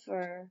think of,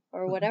 or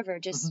whatever.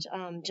 Just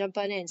jump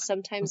on in.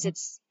 Sometimes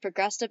it's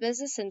progressed a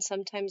business, and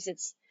sometimes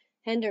it's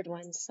hindered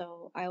one.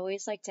 So I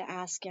always like to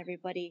ask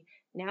everybody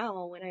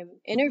now when I'm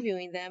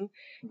interviewing them,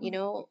 you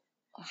know,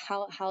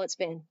 how it's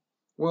been.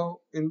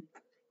 Well,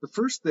 the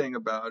first thing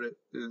about it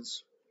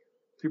is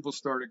people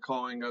started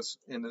calling us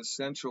an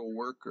essential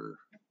worker.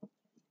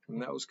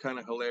 And that was kind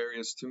of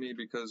hilarious to me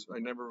because I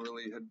never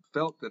really had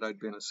felt that I'd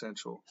been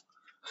essential.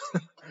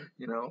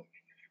 You know,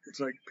 it's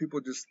like people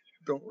just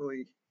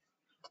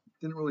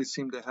didn't really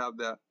seem to have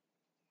that,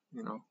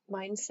 you know,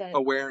 mindset,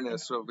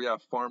 awareness of,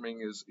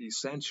 farming is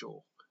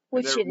essential.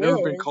 Which I've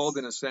never been called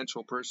an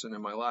essential person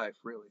in my life,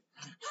 really.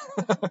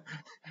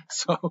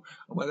 So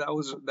well,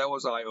 that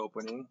was eye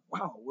opening.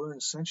 Wow, we're an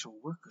essential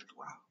workers.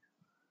 Wow.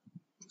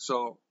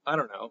 So I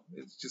don't know.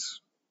 It's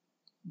just,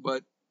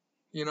 but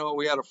you know,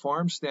 we had a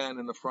farm stand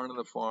in the front of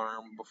the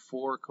farm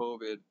before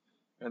COVID,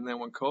 and then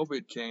when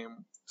COVID came,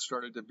 it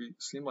started to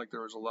seem like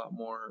there was a lot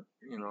more,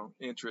 you know,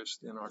 interest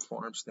in our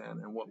farm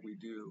stand and what we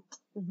do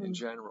in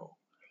general.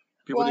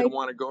 People didn't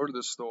want to go to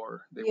the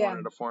store; they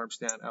wanted a farm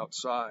stand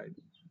outside.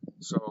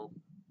 So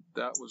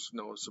that was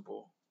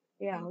noticeable.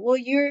 Yeah. Well,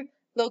 your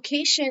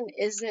location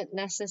isn't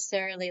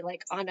necessarily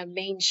like on a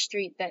main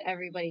street that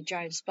everybody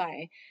drives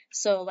by.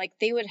 So like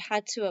they would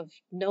had to have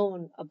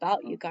known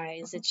about you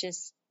guys. It's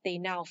just they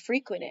now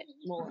frequent it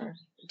more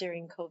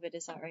during COVID.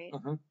 Is that right?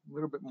 A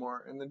little bit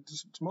more. And then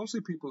just, it's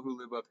mostly people who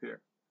live up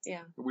here.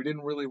 Yeah. But we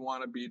didn't really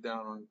want to be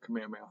down on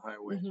Kamehameha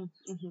Highway.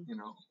 You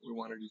know, we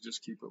wanted to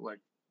just keep it like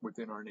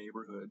within our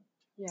neighborhood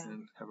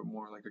and have it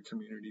more like a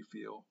community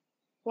feel.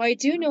 Well, I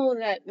do know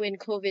that when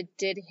COVID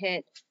did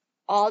hit,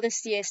 all the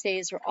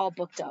CSAs were all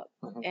booked up,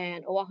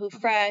 and Oahu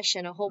Fresh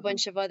and a whole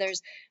bunch of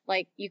others,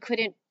 like you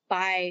couldn't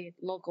buy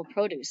local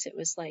produce. It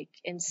was like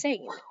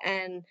insane,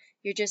 and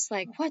you're just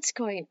like, what's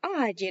going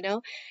on, you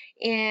know?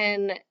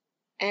 And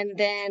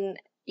then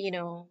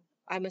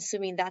I'm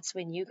assuming that's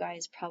when you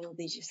guys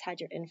probably just had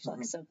your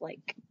influx of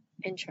like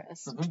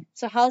interest. Mhm.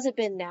 So how's it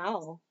been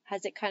now?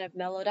 Has it kind of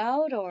mellowed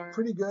out or?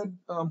 Pretty good.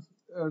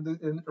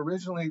 And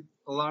originally,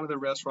 a lot of the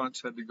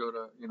restaurants had to go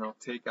to,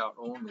 takeout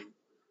only,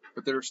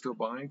 but they were still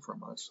buying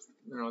from us.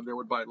 They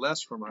would buy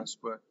less from us,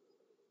 but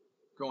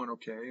going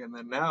okay. And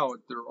then now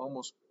they're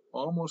almost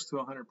to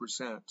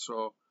 100%.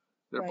 So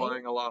they're Right.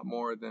 buying a lot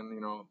more than,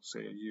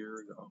 say a year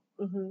ago.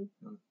 Mhm.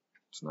 And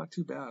it's not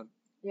too bad.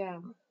 Yeah.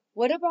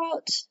 What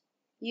about,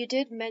 you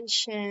did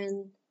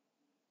mention,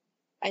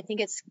 I think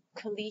it's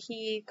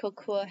Kalihi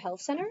Kokua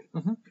Health Center?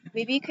 Mhm.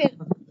 Maybe you could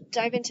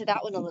dive into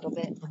that one a little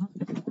bit.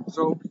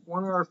 So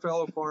one of our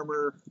fellow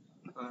farmer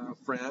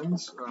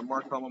friends,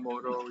 Mark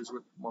Hamamoto, he's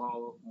with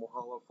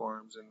Mohala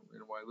Farms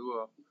in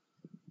Wailua,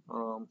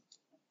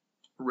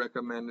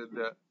 recommended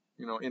that,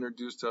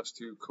 introduced us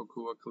to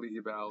Kokua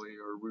Kalihi Valley,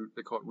 or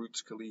they call it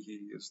Roots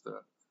Kalihi.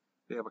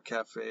 They have a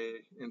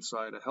cafe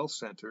inside a health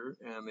center,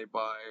 and they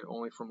buy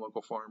only from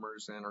local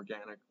farmers and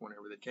organic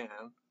whenever they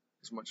can,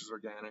 as much as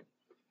organic.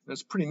 And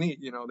it's pretty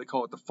neat, they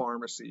call it the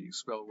pharmacy,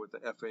 spelled with the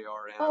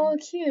FARM. Oh,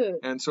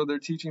 cute. And so they're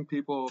teaching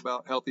people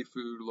about healthy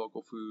food,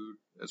 local food,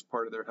 as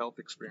part of their health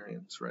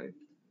experience, right?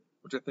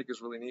 Which I think is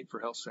really neat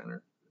for health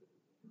center.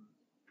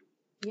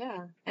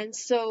 Yeah. And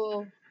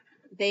so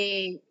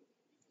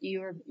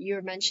you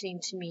were mentioning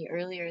to me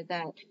earlier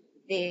that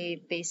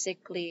they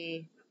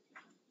basically,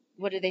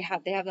 what do they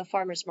have? They have the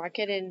farmers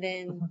market and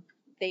then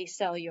they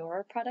sell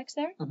your products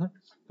there? Mm-hmm.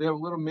 They have a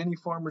little mini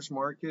farmers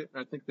market.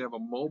 I think they have a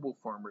mobile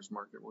farmers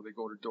market where they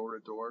go to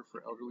door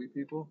for elderly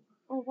people.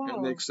 Oh, wow.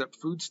 And they accept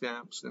food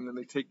stamps, and then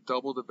they take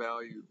double the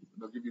value.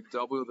 They'll give you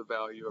double the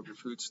value of your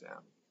food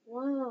stamp.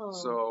 Wow.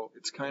 So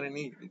it's kind of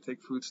neat. They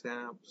take food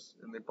stamps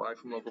and they buy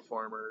from local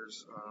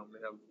farmers. They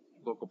have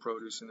local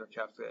produce in their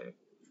cafe.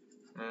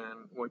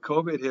 And when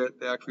COVID hit,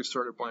 they actually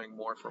started buying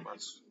more from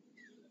us.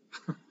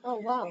 Oh,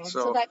 wow.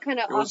 So So that kind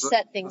of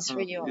offset things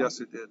for you all.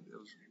 Yes, it did. It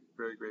was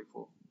very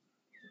grateful.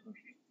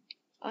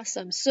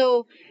 Awesome.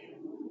 So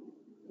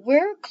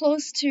we're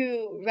close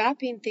to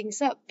wrapping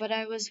things up, but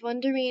I was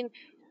wondering,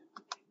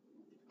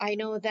 I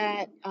know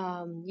that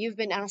you've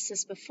been asked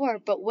this before,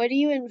 but what do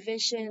you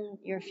envision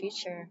your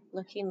future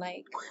looking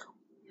like?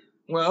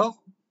 Well,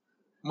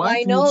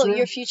 I know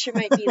your future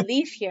might be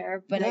Leaf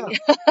here, but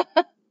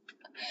yeah.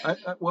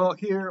 Well,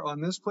 here on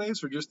this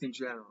place or just in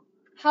general?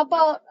 How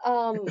about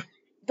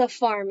the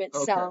farm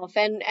itself,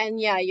 okay. and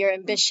yeah, your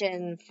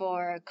ambition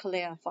for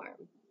Kalea Farm?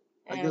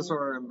 I guess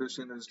our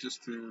ambition is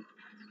just to,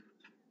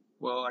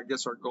 I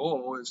guess our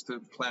goal is to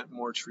plant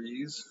more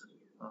trees,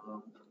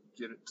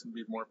 get it to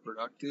be more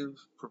productive,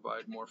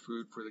 provide more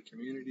food for the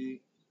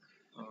community.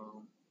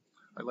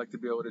 I'd like to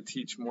be able to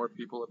teach more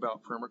people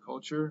about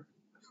permaculture.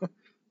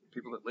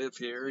 People that live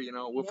here,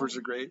 woofers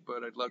are great,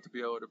 but I'd love to be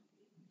able to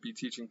be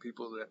teaching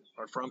people that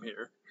are from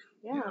here,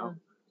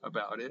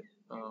 about it.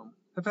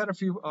 I've had a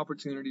few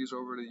opportunities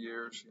over the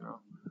years,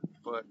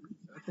 but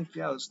I think,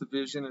 that's the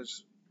vision,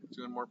 is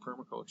doing more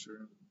permaculture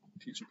and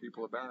teaching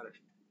people about it,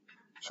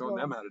 showing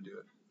them how to do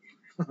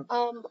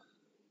it.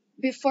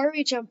 Before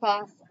we jump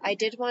off, I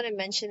did want to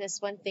mention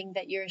this one thing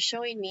that you're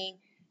showing me,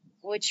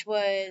 which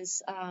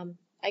was,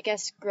 I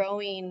guess,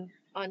 growing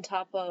on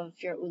top of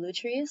your ulu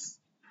trees.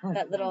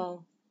 That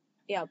little,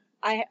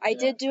 I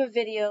did do a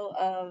video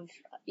of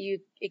you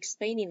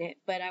explaining it,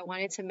 but I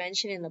wanted to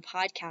mention in the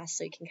podcast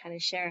so you can kind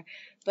of share.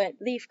 But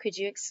Leaf, could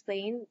you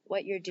explain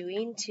what you're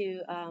doing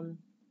to,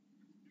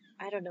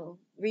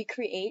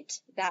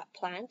 recreate that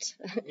plant?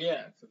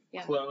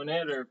 Clone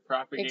it or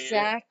propagate it.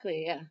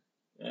 Exactly, yeah.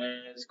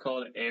 And it's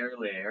called air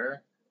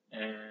layer,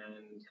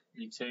 and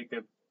you take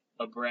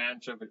a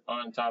branch of it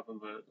on top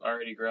of an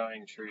already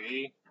growing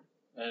tree,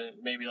 and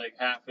maybe like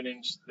half an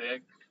inch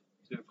thick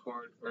to a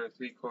quarter or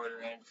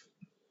 3/4 inch,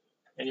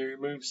 and you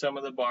remove some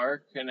of the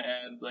bark and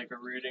add like a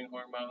rooting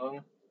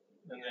hormone,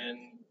 and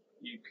then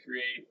you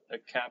create a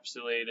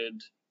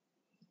capsulated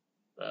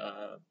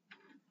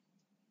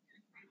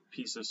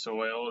piece of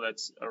soil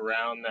that's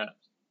around that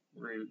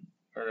root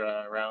or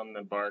around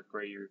the bark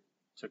where you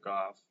took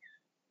off.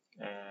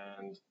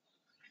 And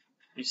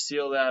you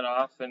seal that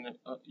off, and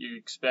you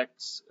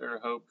expect or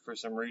hope for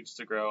some roots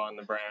to grow on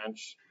the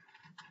branch.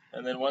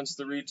 And then once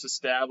the roots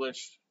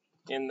establish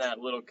in that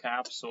little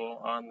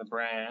capsule on the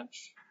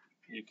branch,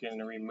 you can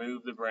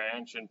remove the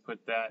branch and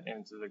put that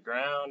into the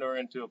ground or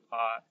into a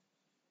pot,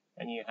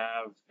 and you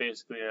have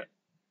basically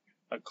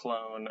a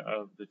clone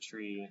of the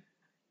tree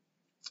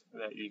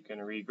that you can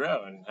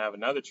regrow and have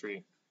another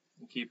tree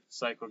and keep the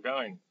cycle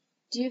going.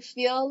 Do you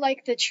feel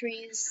like the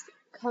trees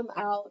come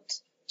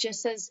out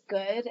just as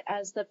good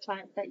as the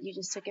plant that you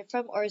just took it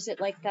from, or is it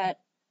like that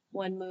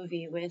one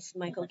movie with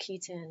Michael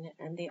Keaton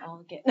and they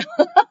all get?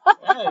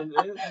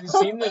 They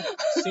seem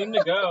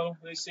to go.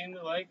 They seem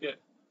to like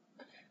it.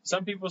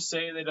 Some people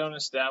say they don't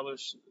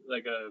establish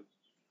like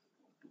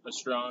a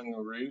strong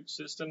root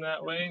system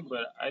that way,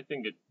 but I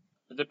think it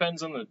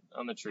depends on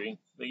the tree.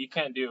 Like, you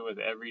can't do it with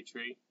every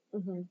tree.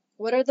 Mm-hmm.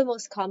 What are the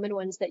most common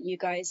ones that you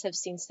guys have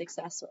seen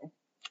success with?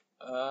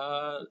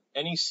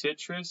 Any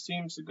citrus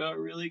seems to go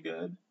really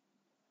good.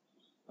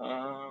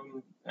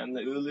 And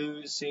the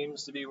ulu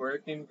seems to be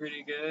working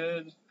pretty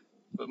good,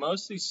 but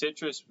mostly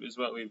citrus is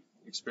what we've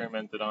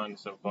experimented on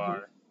so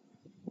far.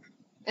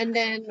 And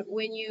then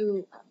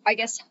I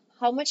guess,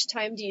 how much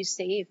time do you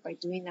save by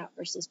doing that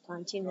versus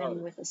planting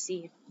them with a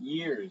seed?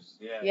 Years,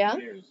 Yeah?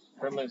 years.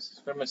 From a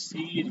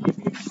seed, you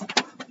can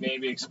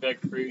maybe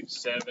expect fruit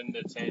 7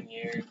 to 10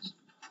 years,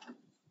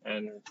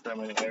 and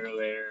from an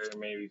heirloom,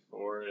 maybe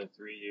 4 to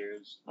 3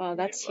 years. Oh,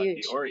 that's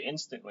huge. Or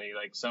instantly,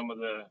 like some of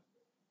the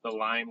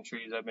lime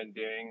trees I've been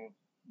doing,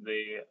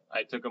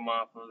 I took them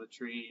off of the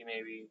tree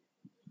maybe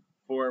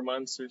 4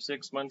 months or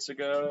 6 months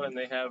ago, and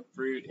they have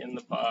fruit in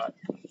the pot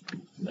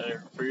that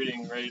are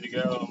fruiting, ready to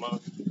go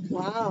almost.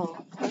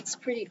 Wow, that's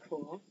pretty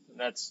cool. And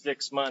that's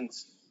 6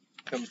 months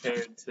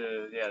compared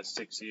to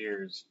 6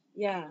 years.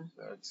 Yeah.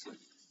 So it's a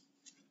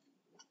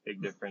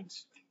big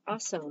difference.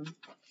 Awesome.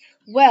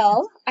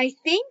 Well, I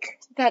think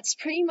that's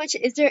pretty much.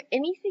 Is there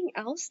anything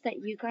else that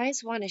you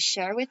guys want to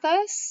share with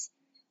us?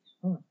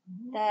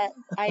 That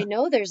I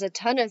know there's a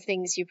ton of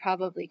things you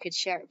probably could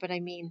share, but I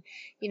mean,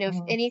 if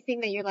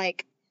anything that you're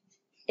like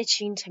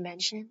itching to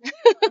mention.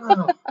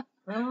 I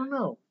don't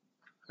know.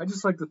 I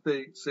just like to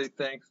say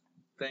thank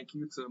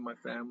you to my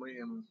family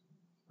and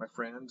my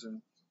friends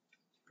and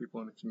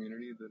people in the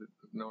community that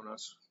have known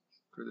us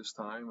for this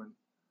time, and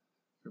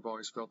we've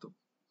always felt a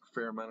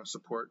fair amount of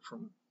support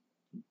from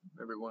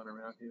everyone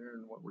around here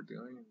and what we're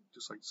doing. And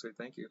just like to say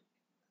thank you.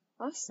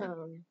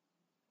 Awesome.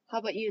 How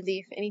about you,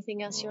 Leaf?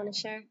 Anything else you want to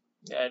share?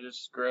 Yeah,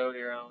 just grow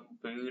your own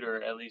food,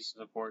 or at least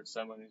support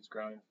someone who's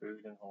growing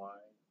food in Hawaii.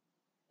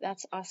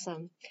 That's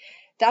awesome.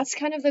 That's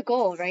kind of the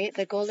goal, right?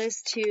 The goal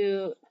is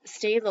to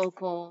stay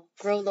local,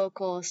 grow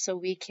local, so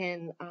we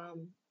can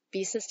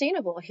be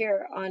sustainable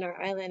here on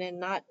our island and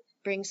not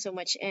bring so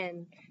much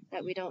in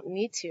that we don't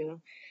need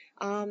to.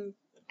 And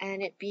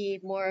it be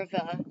more of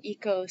a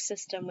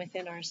ecosystem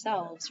within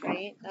ourselves,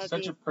 right?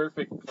 Such a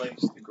perfect place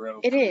to grow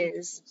food. It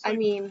is. Like, I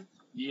mean,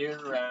 year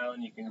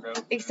round you can grow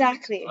food.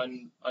 Exactly.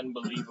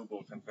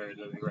 Unbelievable compared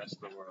to the rest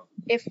of the world.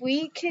 If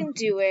we can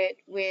do it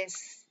with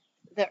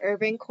the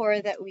urban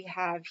core that we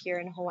have here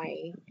in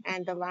Hawaii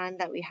and the land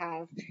that we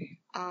have,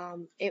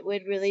 it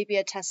would really be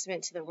a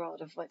testament to the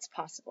world of what's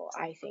possible.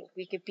 I think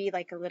we could be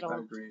like a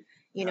little,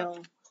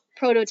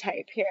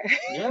 prototype here.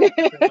 Yeah,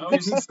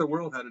 it teach the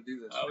world how to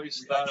do this. I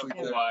always thought of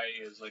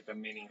Hawaii as like a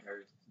mini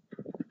Earth.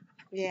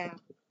 Yeah.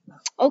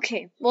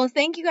 Okay. Well,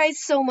 thank you guys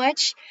so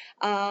much.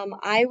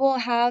 I will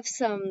have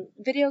some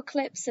video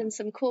clips and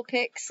some cool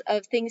pics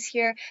of things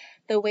here.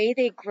 The way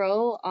they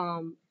grow,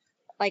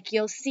 like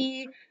you'll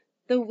see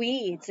the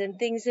weeds and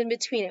things in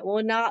between. It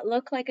will not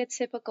look like a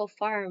typical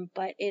farm,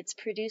 but it's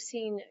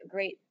producing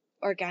great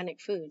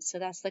organic food. So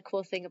that's the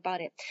cool thing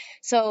about it.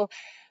 So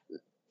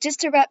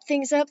just to wrap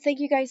things up, thank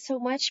you guys so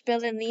much,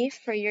 Bill and Leaf,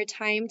 for your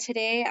time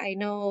today. I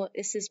know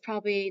this is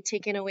probably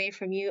taken away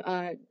from you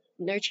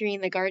nurturing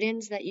the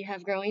gardens that you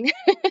have growing.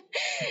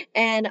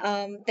 And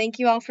thank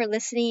you all for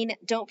listening.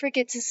 Don't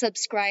forget to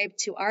subscribe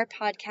to our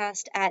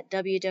podcast at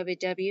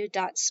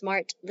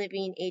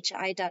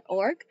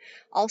www.smartlivinghi.org.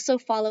 Also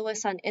follow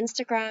us on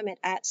Instagram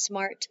at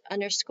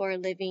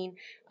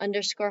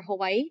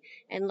smart_living_Hawaii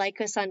and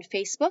like us on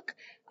Facebook.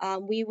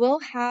 We will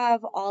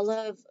have all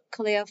of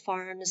Kalea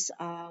Farms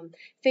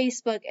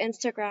Facebook,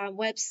 Instagram,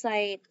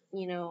 website,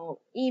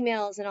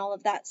 emails and all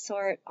of that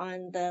sort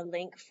on the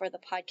link for the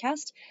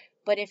podcast.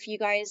 But if you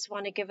guys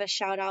want to give a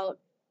shout out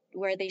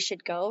where they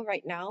should go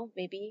right now,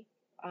 maybe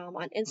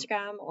on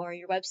Instagram or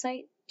your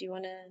website, do you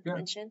want to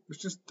mention?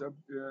 It's just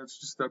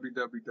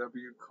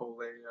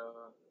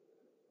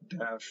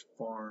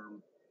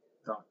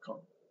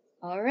www.kolea-farm.com.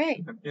 All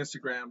right. And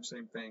Instagram,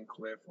 same thing,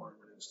 Kalea Farm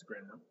on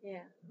Instagram.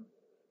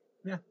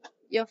 Yeah.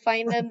 You'll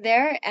find them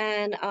there,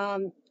 and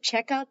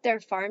check out their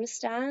farm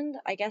stand.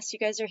 I guess you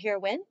guys are here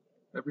when?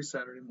 Every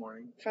Saturday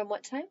morning. From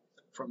what time?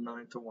 From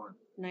 9 to 1.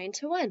 9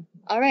 to 1.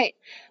 All right.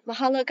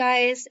 Mahalo,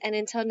 guys. And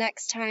until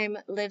next time,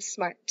 live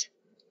smart.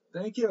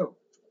 Thank you.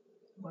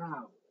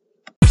 Wow.